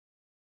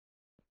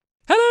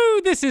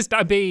this is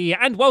Dabby,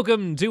 and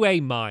welcome to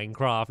a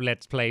Minecraft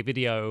Let's Play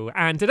video.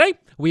 And today,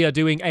 we are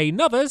doing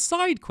another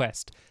side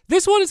quest.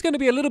 This one is going to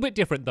be a little bit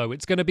different though.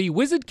 It's going to be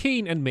Wizard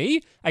Keen and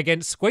me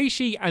against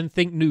Sqaishey and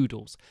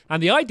Thinknoodles.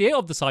 And the idea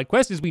of the side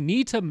quest is we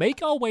need to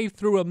make our way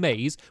through a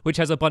maze, which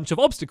has a bunch of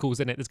obstacles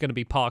in it. There's going to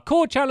be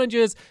parkour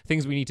challenges,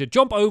 things we need to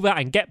jump over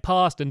and get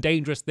past, and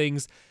dangerous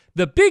things.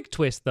 The big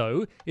twist,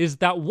 though, is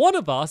that one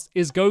of us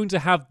is going to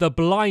have the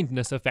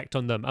blindness effect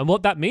on them. And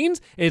what that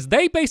means is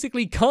they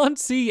basically can't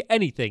see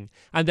anything.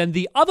 And then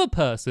the other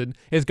person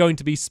is going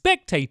to be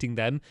spectating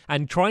them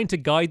and trying to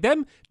guide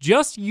them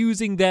just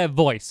using their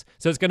voice.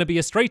 So it's going to be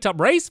a straight up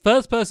race.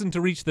 First person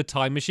to reach the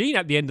time machine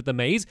at the end of the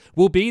maze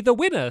will be the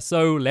winner.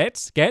 So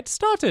let's get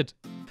started.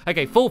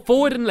 Okay,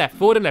 forward and left,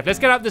 forward and left. Let's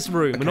get out of this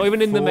room. Okay, we're not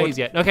even in the maze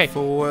yet. Okay.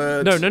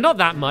 Forward. No, not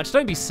that much.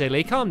 Don't be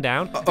silly. Calm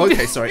down.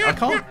 Okay, sorry. I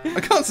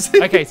can't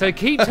see. Okay, so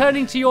keep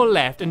turning to your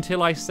left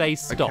until I say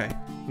stop.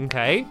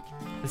 Okay.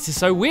 This is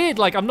so weird.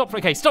 Like, I'm not...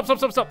 Okay, stop.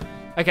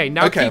 Okay,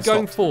 now keep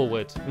going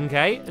forward.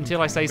 Okay,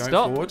 until I say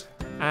stop. Forward.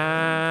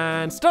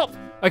 And stop.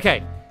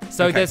 Okay.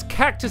 So there's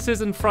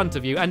cactuses in front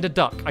of you and a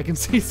duck. I can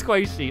see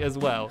Sqaishey as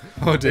well.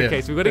 Oh dear.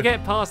 Okay, so we've got to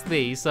get past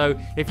these. So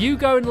if you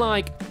go and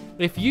like...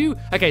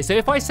 Okay, so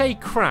if I say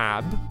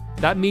crab,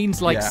 that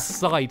means like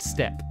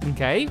sidestep,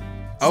 okay?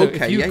 So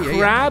if you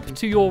crab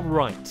to your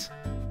right.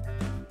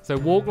 So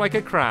walk like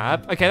a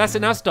crab. Okay, that's it,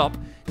 now stop.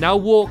 Now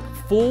walk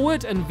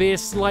forward and veer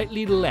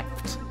slightly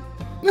left.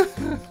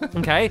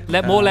 Okay,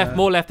 more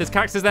left. There's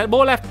cactuses there,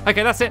 more left.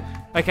 Okay, that's it.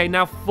 Okay,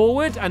 now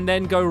forward and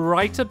then go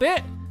right a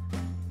bit.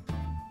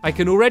 I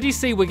can already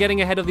see we're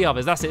getting ahead of the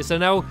others. That's it, so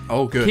now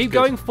keep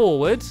going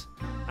forward.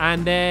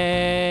 And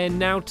then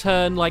now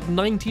turn like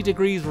 90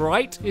 degrees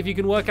right, if you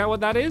can work out what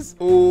that is.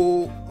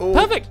 Oh.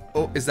 Perfect.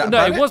 Oh, is that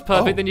No, it was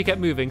perfect, then you kept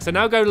moving. So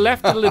now go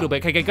left a little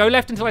bit. Okay, go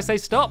left until I say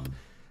stop.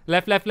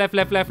 Left,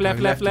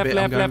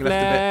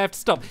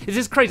 stop. This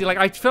is crazy. Like,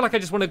 I feel like I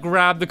just want to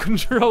grab the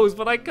controls,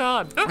 but I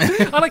can't.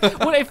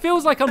 It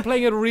feels like I'm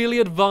playing a really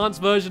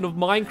advanced version of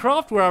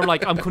Minecraft where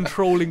I'm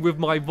controlling with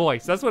my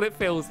voice. That's what it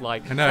feels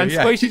like. I know, and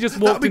Sqaishey just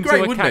walked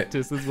into a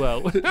cactus as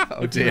well.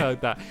 Oh dear. You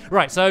heard that.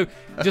 Right, so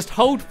just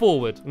hold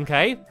forward,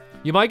 okay?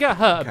 You might get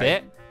hurt a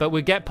bit, but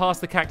we'll get past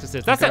the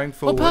cactuses. That's it.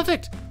 Forward. Oh,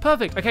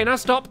 perfect. Okay, now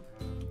stop.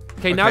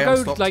 Okay, now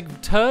go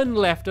like turn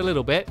left a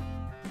little bit.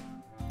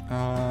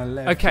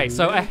 Okay,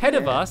 so ahead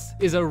of us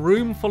is a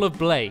room full of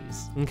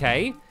blaze,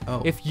 okay?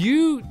 Oh.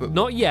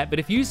 Not yet, but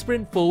if you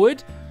sprint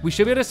forward, we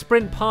should be able to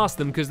sprint past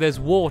them because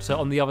there's water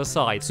on the other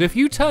side. So if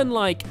you turn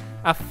like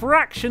a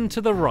fraction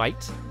to the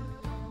right.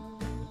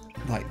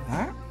 Like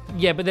that?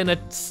 Yeah, but then an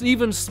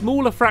even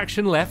smaller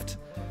fraction left.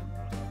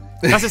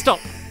 That's a stop.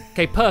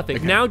 Okay,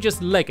 perfect. Okay. Now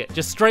just leg it,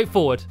 just straight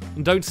forward,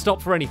 and don't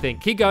stop for anything.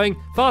 Keep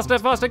going, faster.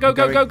 Go.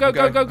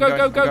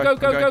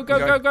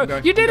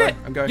 You did it.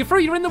 You're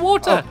free. You're in the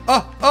water.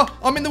 Oh,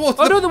 I'm in the water.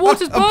 Oh no, the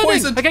water's burning.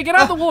 Poisoned. Okay, get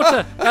out of the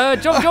water.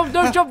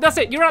 Jump. That's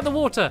it. You're out of the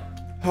water.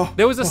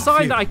 There was a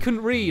sign that I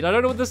couldn't read. I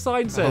don't know what the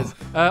sign says.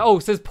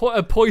 It says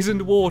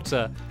poisoned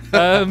water.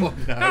 Oh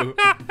no.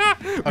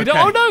 Oh no,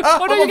 you're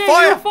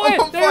on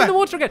fire. They're in the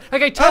water again.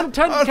 Okay, turn.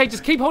 Okay,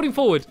 just keep holding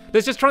forward.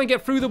 Let's just try and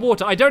get through the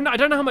water. I don't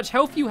know how much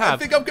health you have. I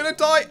think I'm gonna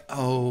die.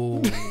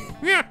 Oh.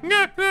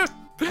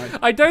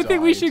 I don't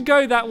think we should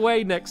go that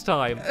way next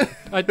time.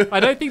 I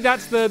don't think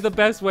that's the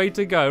best way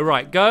to go.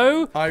 Right,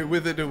 go. I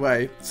withered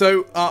away.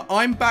 So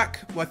I'm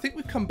back. Well, I think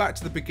we've come back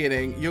to the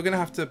beginning. You're gonna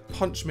have to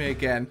punch me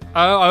again.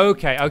 Oh,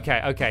 okay.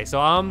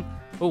 So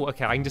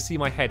okay. I can just see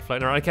my head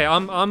floating around. Okay,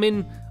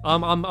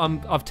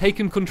 I've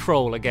taken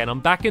control again. I'm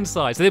back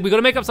inside. So we've got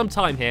to make up some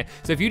time here.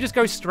 So if you just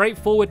go straight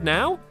forward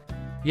now.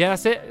 Yeah,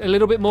 that's it. A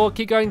little bit more.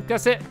 Keep going.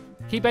 That's it.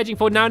 Keep edging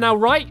forward. Now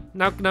right.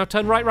 Now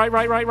turn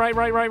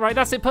right.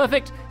 That's it.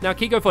 Perfect. Now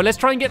keep going forward. Let's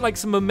try and get like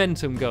some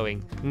momentum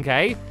going.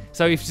 Okay.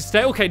 So if you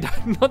stay, okay,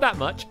 not that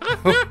much.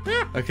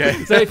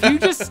 Okay. So if you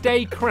just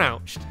stay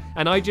crouched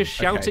and I just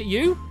shout at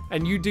you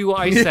and you do what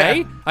I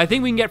say, I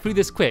think we can get through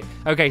this quick.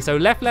 Okay, so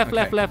left. That's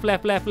it.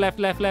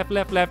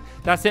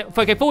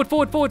 Okay,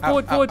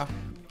 forward.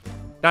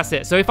 That's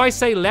it. So if I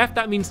say left,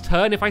 that means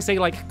turn. If I say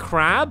like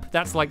crab,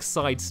 that's like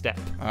sidestep.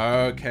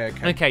 Okay.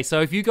 Okay,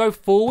 so if you go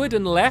forward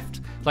and left,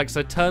 like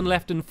so turn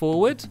left and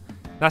forward.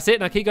 That's it.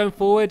 Now keep going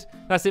forward.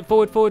 That's it.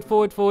 Forward.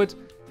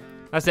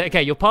 That's it.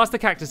 Okay, you're past the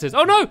cactuses.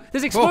 Oh no,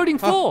 there's exploding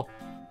floor.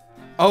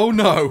 Oh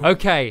no.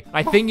 Okay,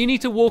 I think you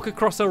need to walk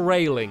across a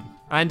railing.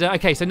 And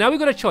okay, so now we've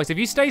got a choice. If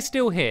you stay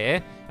still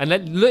here and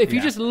if you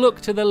just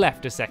look to the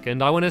left a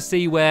second, I want to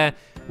see where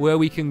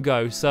we can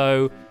go.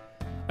 So,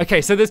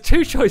 okay, so there's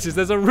two choices.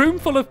 There's a room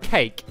full of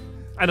cake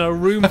and a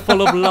room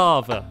full of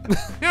lava.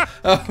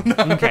 Oh no.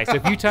 Okay, so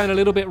if you turn a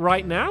little bit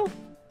right now. All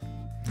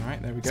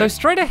right, there we go. So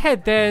straight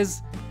ahead, I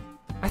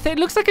think it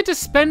looks like a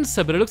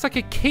dispenser, but it looks like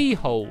a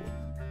keyhole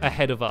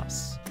ahead of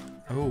us.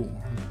 Oh.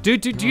 Do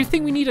you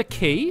think we need a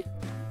key?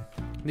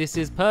 This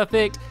is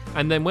perfect.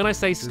 And then when I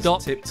say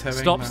stop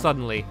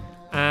suddenly.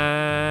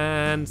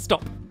 And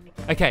stop.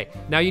 Okay,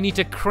 now you need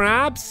to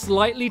crab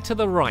slightly to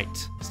the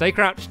right. Stay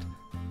crouched.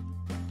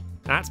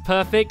 That's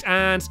perfect.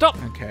 And stop.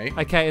 Okay.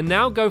 Okay, and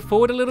now go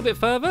forward a little bit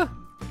further.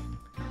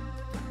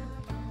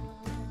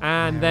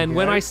 And then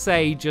when I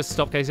say just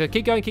stop, okay, so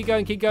keep going, keep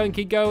going, keep going,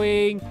 keep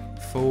going.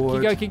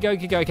 Forward. Keep going,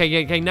 keep going, keep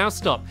going. Okay, now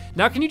stop.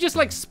 Now can you just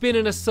like spin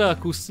in a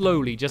circle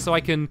slowly just so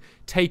I can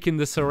take in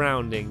the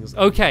surroundings?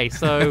 Okay,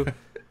 so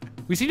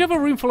we seem to have a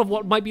room full of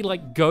what might be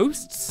like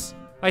ghosts,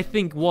 I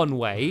think one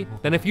way.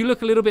 Then if you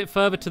look a little bit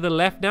further to the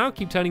left now,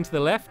 keep turning to the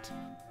left.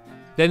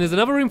 Then there's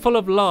another room full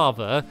of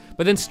lava,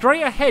 but then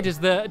straight ahead is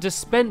the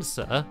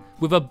dispenser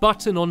with a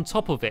button on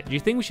top of it. Do you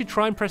think we should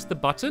try and press the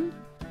button?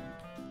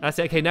 That's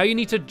it. Okay, now you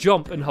need to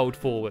jump and hold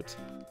forward.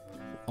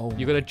 Oh.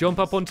 You're going to jump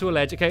up onto a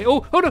ledge. Okay,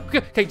 oh no.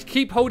 Okay,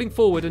 keep holding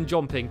forward and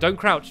jumping. Don't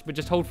crouch, but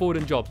just hold forward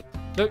and jump.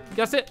 No,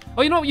 that's it.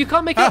 Oh, you know what? You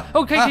can't make it.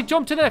 Okay,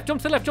 jump to the left,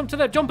 jump to the left, jump to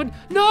the left, jump and...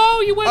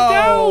 No, you went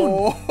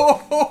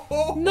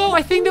down! No,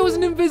 I think there was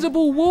an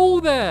invisible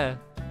wall there.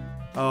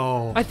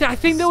 Oh. I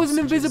think there was an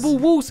invisible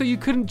wall so you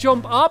couldn't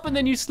jump up and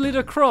then you slid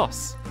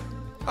across.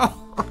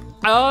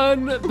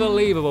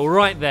 Unbelievable.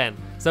 Right then.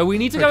 So we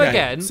need to go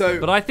again,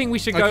 but I think we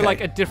should go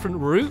like a different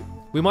route.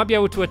 We might be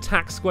able to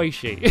attack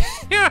Sqaishey.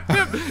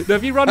 Now,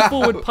 if you run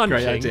forward punching,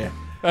 great idea.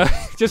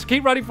 Just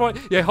keep running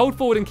forward. Yeah, hold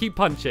forward and keep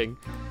punching.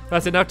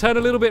 That's it. Now turn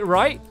a little bit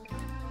right.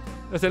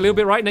 That's it, a little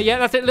bit right. Now, yeah,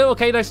 that's it.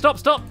 Okay, now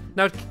stop.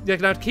 Now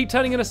keep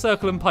turning in a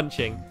circle and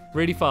punching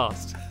really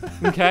fast.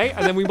 Okay,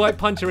 and then we might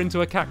punch her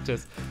into a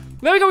cactus.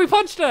 There we go, we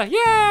punched her!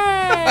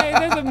 Yay!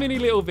 There's a mini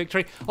little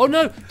victory. Oh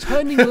no,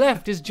 turning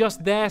left is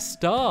just their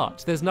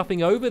start. There's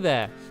nothing over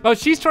there. Oh,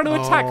 she's trying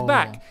to attack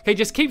back. Okay,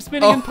 just keep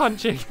spinning and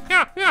punching.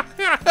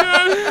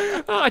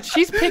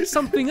 She's picked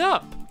something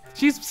up.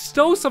 She's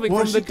stole something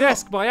from the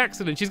desk by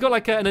accident. She's got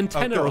like an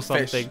antenna or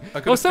something.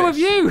 Oh, so have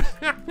you!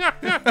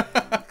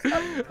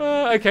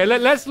 Okay,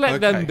 let's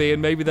let them be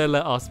and maybe they'll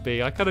let us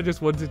be. I kind of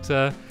just wanted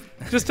to...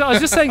 I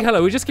was just saying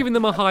hello. We're just giving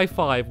them a high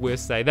five, we'll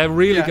say. They're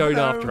really going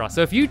after us.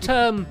 So if you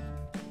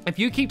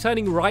keep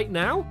turning right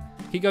now,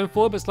 keep going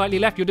forward but slightly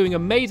left, you're doing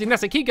amazing.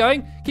 That's it. Keep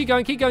going. Keep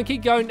going, keep going,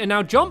 keep going. And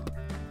now jump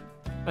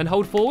and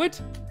hold forward.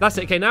 That's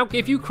it. Okay, now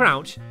if you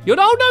crouch, you're...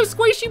 Oh no,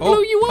 Sqaishey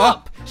blew you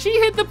up. She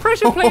hit the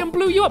pressure plate and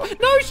blew you up.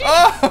 No, she...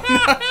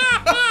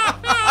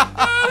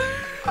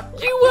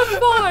 You were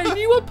fine.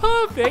 You were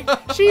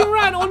perfect. She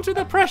ran onto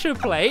the pressure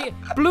plate,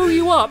 blew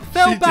you up,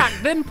 fell back,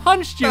 then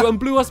punched you and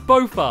blew us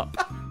both up.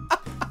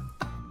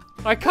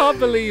 I can't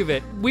believe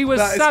it. We were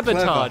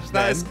sabotaged.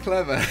 That is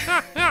clever.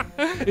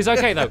 It's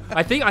okay though.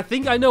 I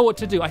think I know what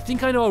to do. I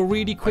think I know a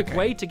really quick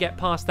way to get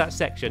past that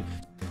section.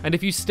 And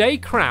if you stay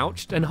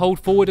crouched and hold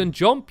forward and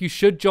jump, you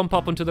should jump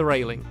up onto the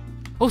railing.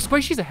 Oh,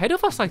 Sqaishey's ahead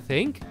of us, I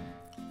think.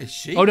 Is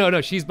she? Oh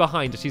no, she's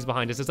behind us. She's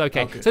behind us. It's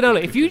okay. So now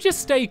look, if you just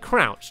stay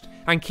crouched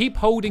and keep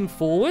holding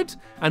forward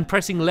and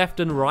pressing left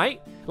and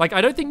right, like I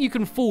don't think you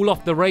can fall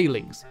off the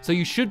railings, so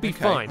you should be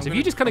fine. So if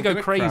you just kind of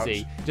go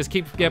crazy, just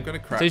keep. So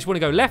you just want to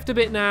go left a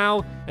bit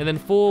now and then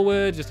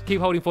forward. Just keep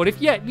holding forward.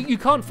 You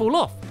can't fall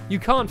off. You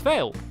can't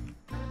fail.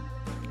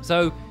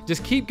 So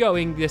just keep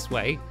going this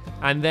way,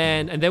 and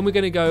then we're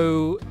gonna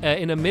go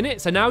in a minute.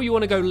 So now you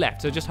want to go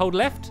left. So just hold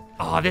left.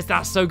 Oh,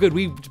 that's so good.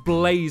 We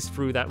blazed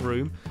through that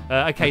room.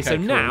 Okay, so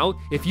cool. Now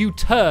if you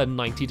turn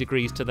 90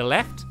 degrees to the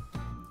left.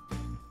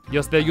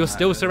 You're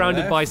still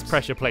surrounded by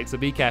pressure plates, so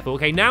be careful.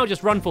 Okay, now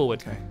just run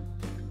forward. Okay.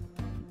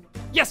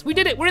 Yes, we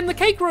did it. We're in the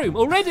cake room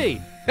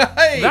already.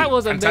 Hey, that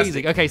was amazing.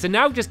 Fantastic. Okay, so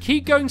now just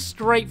keep going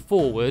straight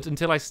forward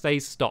until I say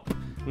stop.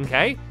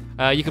 Okay?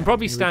 You can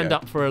probably stand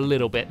up for a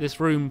little bit.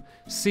 This room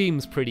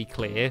seems pretty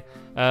clear.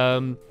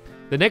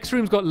 The next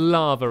room's got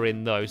lava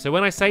in, though. So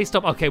when I say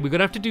stop, okay, we're going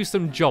to have to do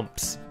some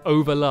jumps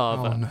over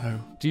lava. Oh, no.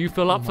 Do you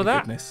feel up for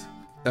that? Goodness.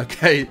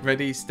 Okay,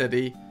 ready,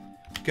 steady,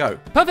 go.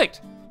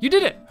 Perfect. You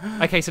did it.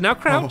 Okay, so now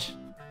crouch.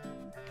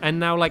 And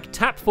now, like,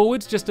 tap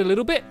forwards just a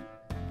little bit.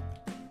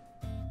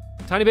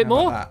 Tiny bit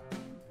more. That?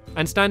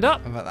 And stand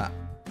up. How about that?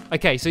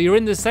 Okay, so you're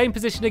in the same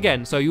position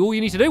again. So all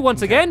you need to do,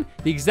 once again,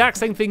 the exact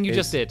same thing you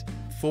just did.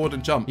 Forward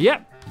and jump.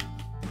 Yep.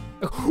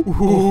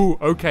 Ooh,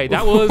 okay,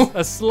 that was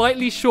a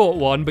slightly short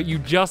one, but you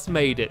just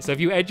made it. So if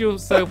you edge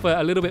yourself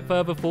a little bit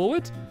further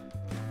forward.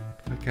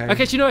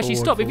 Okay, so you know, actually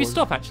stop. Forward. If you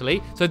stop,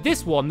 actually. So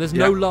this one, there's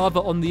no lava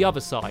on the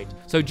other side.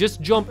 So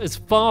just jump as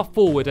far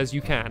forward as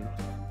you can.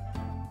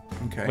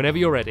 Okay. Whenever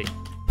you're ready.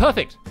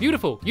 Perfect.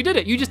 Beautiful. You did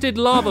it. You just did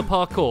lava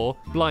parkour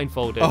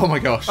blindfolded. Oh my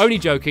gosh. Only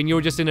joking.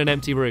 You're just in an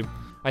empty room.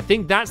 I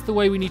think that's the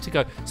way we need to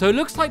go. So it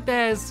looks like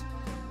there's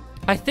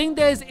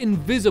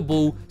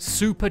invisible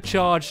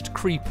supercharged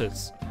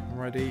creepers.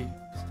 Ready,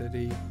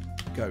 steady,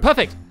 go.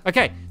 Perfect.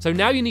 Okay, so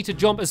now you need to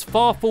jump as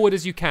far forward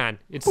as you can.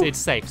 It's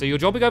safe. So you're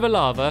jumping over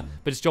lava,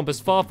 but just jump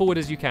as far forward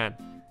as you can.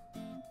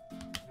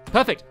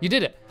 Perfect. You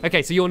did it.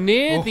 Okay, so you're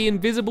near the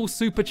invisible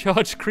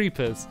supercharged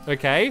creepers,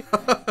 okay?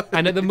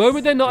 And at the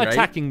moment, they're not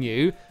attacking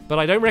you, but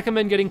I don't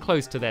recommend getting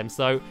close to them.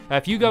 So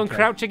if you go and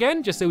crouch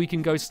again, just so we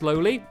can go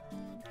slowly.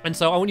 And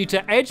so I want you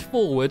to edge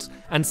forwards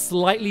and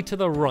slightly to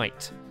the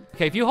right.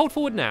 Okay, if you hold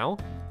forward now.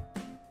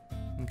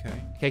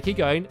 Okay, keep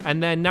going.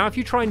 And then now if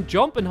you try and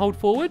jump and hold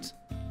forward.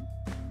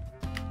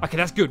 Okay,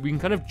 that's good. We can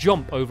kind of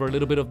jump over a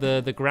little bit of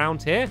the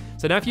ground here.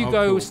 So now if you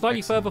go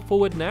slightly further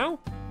forward now.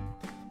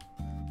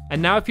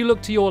 And now if you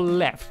look to your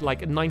left,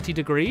 like 90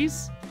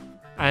 degrees.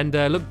 And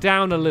look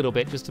down a little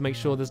bit just to make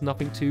sure there's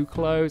nothing too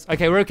close.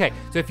 Okay, we're okay.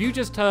 So if you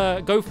just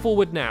go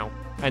forward now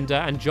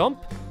and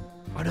jump.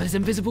 Oh no, there's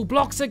invisible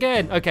blocks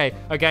again. Okay,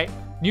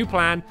 new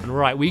plan.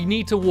 Right, we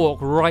need to walk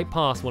right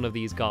past one of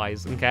these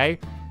guys, okay?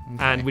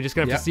 And we're just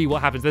gonna have to see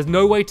what happens. There's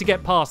no way to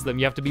get past them.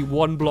 You have to be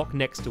one block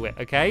next to it,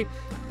 okay?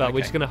 But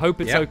we're just gonna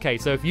hope it's okay.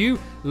 So if you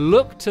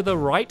look to the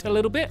right a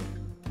little bit.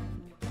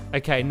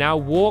 Okay, now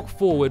walk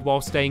forward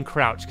while staying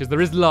crouched, because there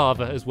is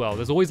lava as well.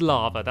 There's always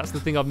lava. That's the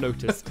thing I've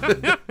noticed.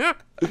 Okay,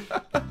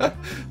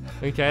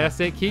 that's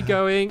it. Keep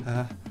going.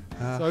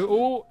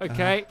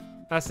 Okay.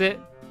 That's it.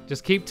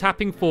 Just keep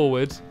tapping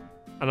forward.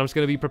 And I'm just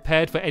going to be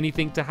prepared for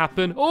anything to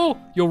happen. Oh,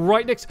 you're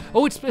right next.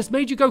 Oh, it's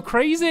made you go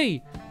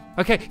crazy.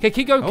 Okay,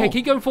 keep going. Okay,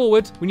 keep going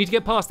forward. We need to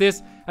get past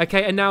this.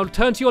 Okay, and now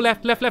turn to your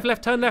left.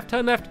 Left. Turn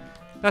left.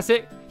 That's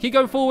it. Keep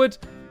going forward.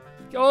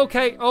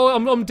 Okay. Oh,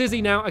 I'm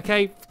dizzy now.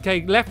 Okay.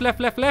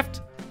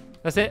 Left.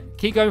 That's it.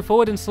 Keep going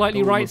forward and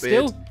slightly right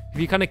still. If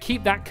you kind of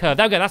keep that curve.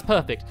 Okay, that's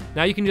perfect.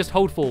 Now you can just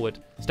hold forward.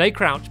 Stay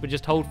crouched, but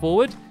just hold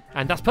forward.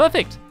 And that's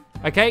perfect.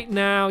 Okay,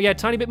 now,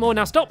 tiny bit more.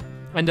 Now stop.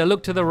 And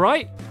look to the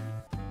right.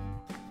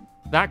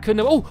 That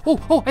couldn't have...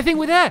 Oh, I think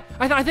we're there.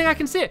 I think I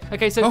can see it.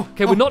 Okay, so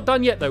we're not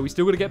done yet, though. We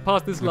still got to get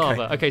past this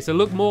lava. Okay, so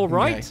look more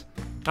right. Okay.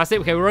 That's it.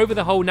 Okay, we're over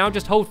the hole now.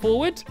 Just hold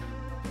forward.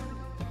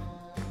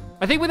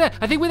 I think we're there.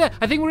 I think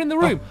we're in the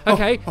room.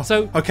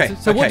 So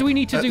what do we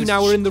need to do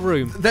now we're in the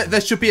room?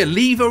 There should be a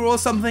lever or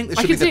something. There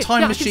should be the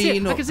time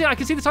machine. I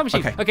can see the time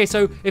machine. Okay,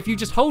 so if you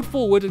just hold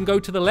forward and go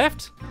to the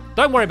left,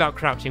 don't worry about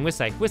crouching. We're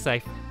safe.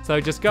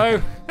 So just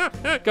go,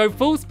 go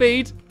full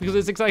speed because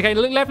it's exciting. Okay,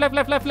 look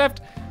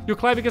left. You're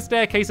climbing a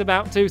staircase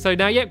about to. So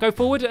now, go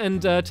forward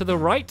and to the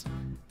right.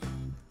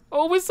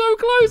 Oh, we're so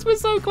close.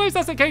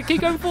 That's okay.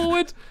 Keep going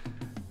forward.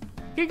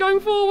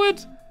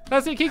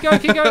 That's it. Keep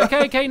going.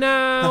 Okay,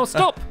 now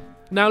stop.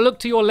 Now look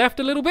to your left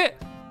a little bit.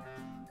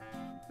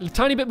 A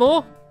tiny bit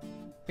more.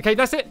 Okay,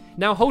 that's it.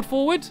 Now hold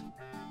forward.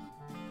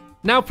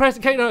 Now press,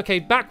 okay,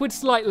 backwards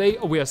slightly.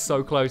 Oh, we are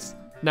so close.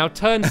 Now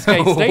turn,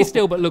 stay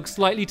still, but look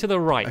slightly to the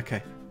right.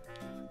 Okay.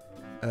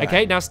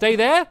 Okay, now stay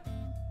there.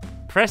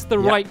 Press the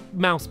right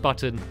mouse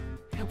button.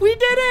 We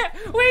did it!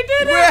 We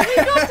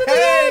got to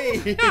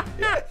the end!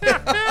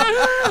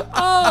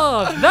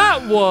 Oh,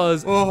 that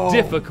was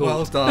difficult.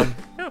 Well done.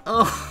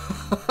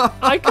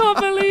 I can't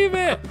believe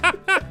it.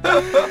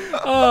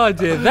 Oh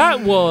dear,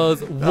 that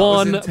was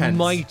one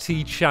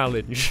mighty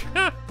challenge.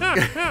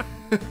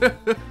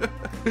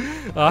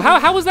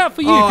 How was that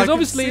for you? Because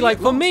obviously,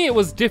 for me it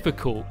was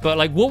difficult, but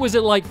what was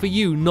it like for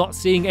you not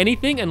seeing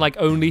anything and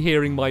only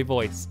hearing my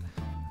voice?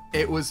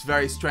 It was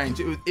very strange.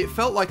 It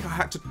felt like I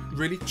had to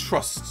really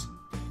trust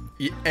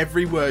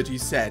every word you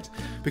said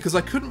because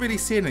I couldn't really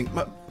see anything.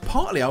 But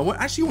partly I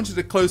actually wanted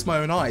to close my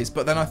own eyes,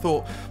 but then I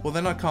thought, well,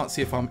 then I can't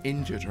see if I'm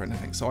injured or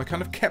anything. So I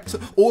kind of kept,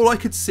 all I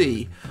could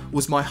see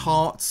was my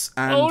hearts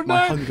and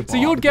my hunger bar. So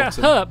you'd get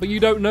hurt, but you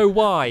don't know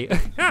why.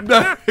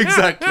 No,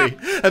 exactly.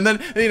 And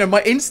then,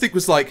 my instinct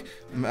was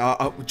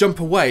I'll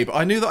jump away, but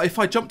I knew that if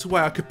I jumped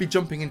away, I could be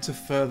jumping into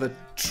further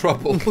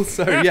trouble.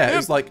 So it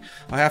was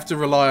I have to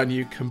rely on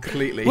you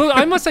completely. Well,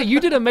 I must say you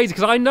did amazing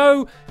because I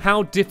know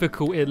how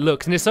difficult it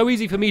looks, and it's so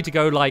easy for me to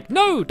go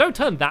no, don't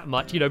turn that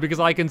much, because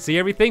I can see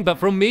everything. But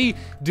from me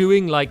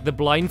doing the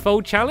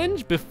blindfold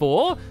challenge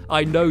before,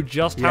 I know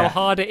just how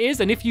hard it is.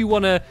 And if you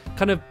want to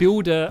kind of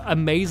build a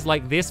maze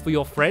like this for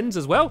your friends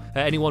as well,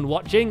 anyone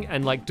watching,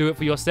 and do it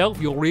for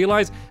yourself, you'll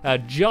realize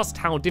just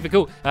how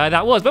difficult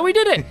that was. But we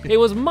did it. It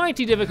was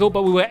mighty difficult,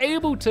 but we were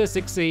able to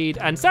succeed.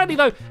 And sadly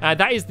though,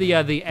 that is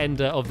the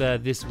end of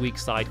this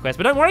week's side quest.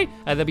 But don't worry,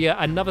 there'll be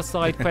another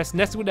side quest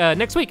next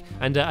week,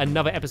 and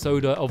another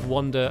episode of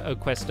Wonder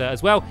Quest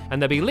as well.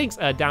 And there'll be links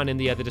down in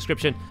the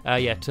description,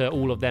 to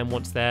all of them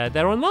once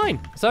they're online.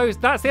 So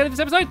that's the end of this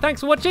episode.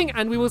 Thanks for watching,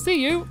 and we will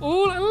see you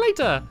all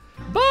later.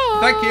 Bye.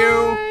 Thank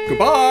you.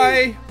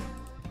 Goodbye.